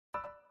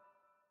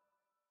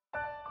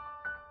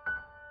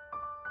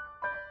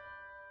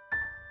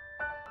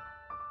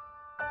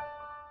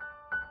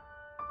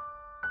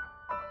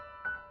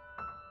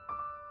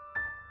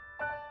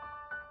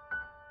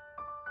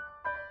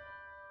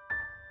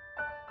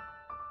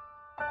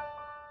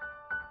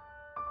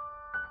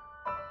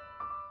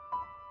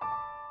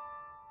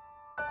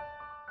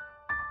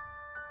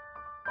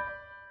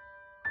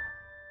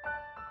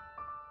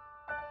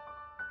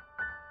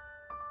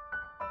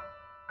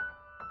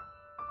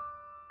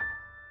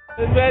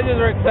This bitch is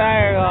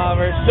retiring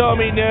over. Show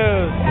me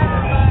news.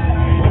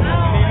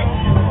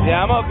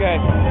 Yeah, I'm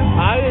okay.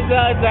 I'm just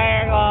telling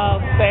Tiger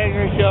Claw, thanks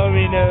for showing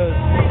me news.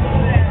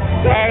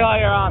 Tiger Claw,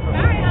 you're awesome.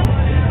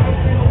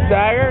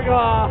 Tiger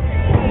Claw,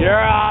 you're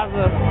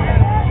awesome.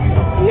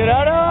 You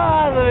don't know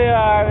how awesome you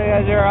are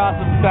because you're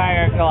awesome,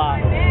 Tiger Claw.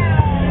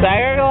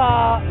 Tiger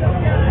Claw,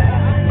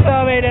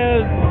 show me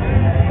news.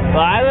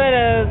 Live the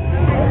news.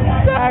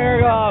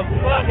 Tiger Claw,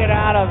 fucking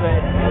out of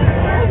it.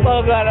 I'm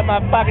so glad at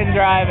my fucking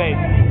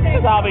driving.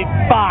 Because I'll be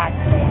fucked.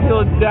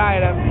 You'll die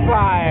in a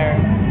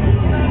fire.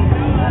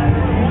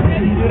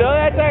 You know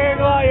that, Tiger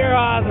Claw? You're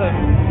awesome.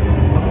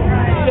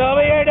 Show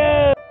me your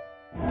news.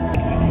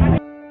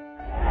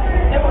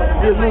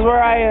 This is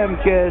where I am,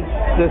 kids.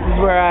 This is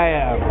where I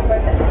am.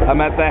 I'm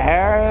at the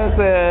Harris,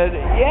 and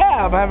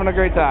yeah, I'm having a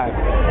great time.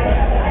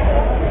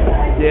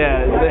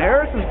 Yeah, the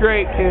Harris is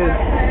great, kids.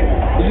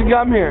 You should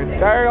come here.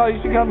 Tiger Claw, you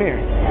should come here.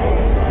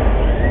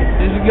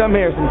 You should come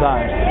here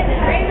sometime.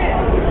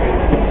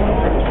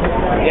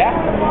 Yeah?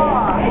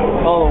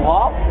 Oh, the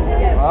wall?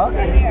 Huh?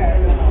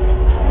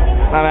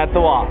 I'm at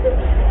the wall.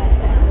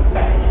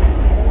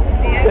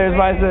 There's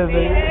my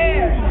sister.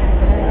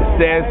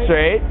 Stand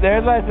straight.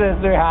 There's my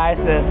sister. Hi,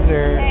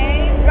 sister.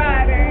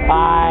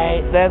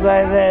 Hi. That's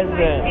my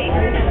sister.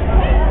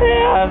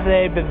 Yeah, I'm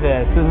naming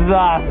this. This is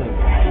awesome.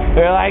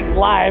 We're like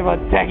live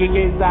on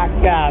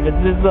TechieGames.com. It's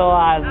just so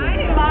awesome. I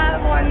ain't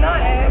live on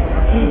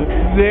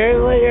nothing.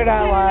 Seriously, you're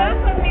not live?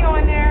 Don't put me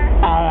on there.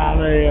 I'm not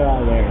putting you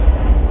on there.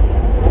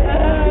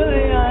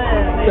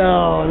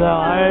 No,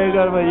 I ain't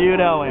gonna put you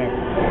nowhere.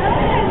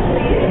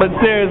 But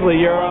seriously,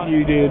 you're on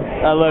you, dude.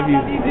 I love you. I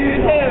love you,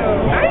 dude, too.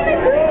 I'm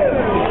a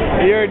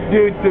dude. You're a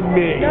dude to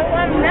me. No,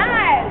 I'm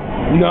not.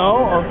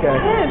 No? Okay.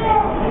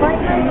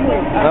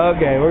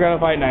 Okay, we're gonna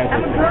fight nicely.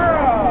 I'm a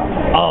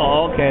girl.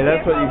 Oh, okay,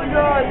 that's what you... I'm a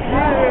girl,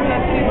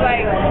 she's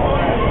like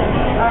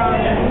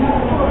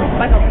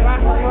a rock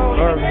and roll.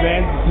 Or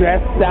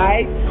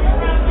transvestite?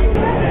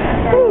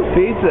 Ooh,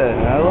 pizza.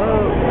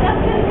 Hello.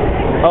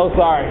 Oh,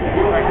 sorry.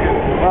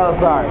 Oh,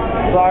 sorry.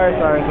 Sorry.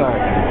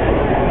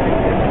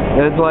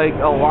 There's like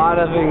a lot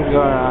of things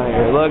going on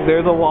here. Look,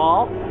 there's a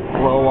wall.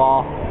 Little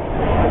wall.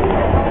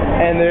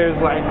 And there's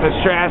like the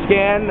trash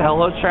can.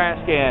 Hello,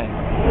 trash can.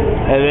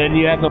 And then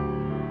you have the...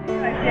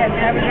 Like that,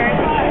 never drank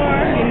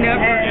before. You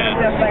never,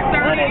 just like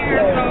 30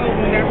 years old,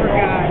 never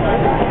got.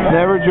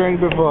 Never drank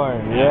before.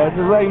 Yeah,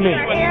 just like me.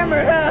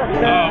 Hammered up.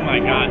 Oh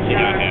my God, she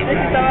got hammered.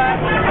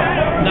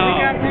 No.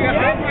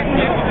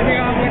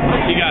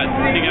 She got.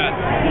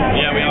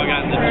 Yeah, we all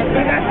got in the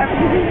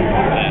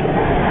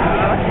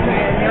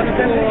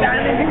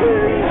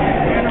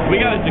We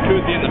got a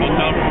jacuzzi in the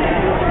hotel room.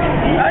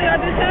 Oh, y'all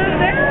just did it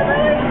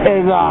there?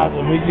 It's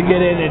awesome. We should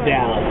get into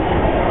Dallas.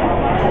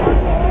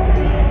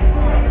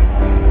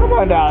 Come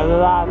on, Dallas.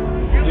 It's awesome.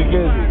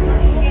 Jacuzzi.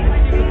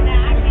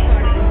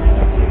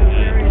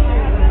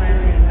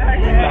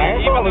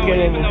 I want to get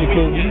in the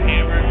jacuzzi.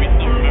 Hammered, we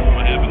still remember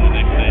what happened the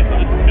next day, so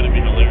this is going to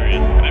be hilarious.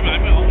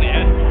 I've only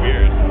had 2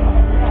 beers.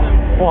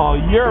 Well,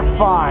 you're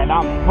fine.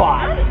 I'm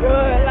fucked.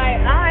 Good,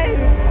 like,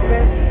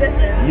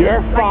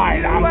 You're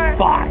fine. I'm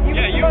fucked.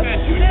 Yeah, you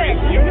had 2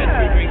 drinks. You had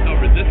 2 drinks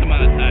over this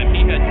amount of time.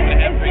 He had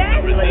 2.5 drinks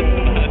over this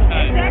amount of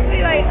time.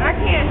 Exactly, like, I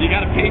can't. You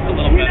got to pace a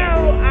little better. You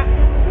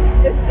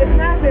know, it's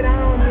not that I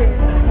don't drink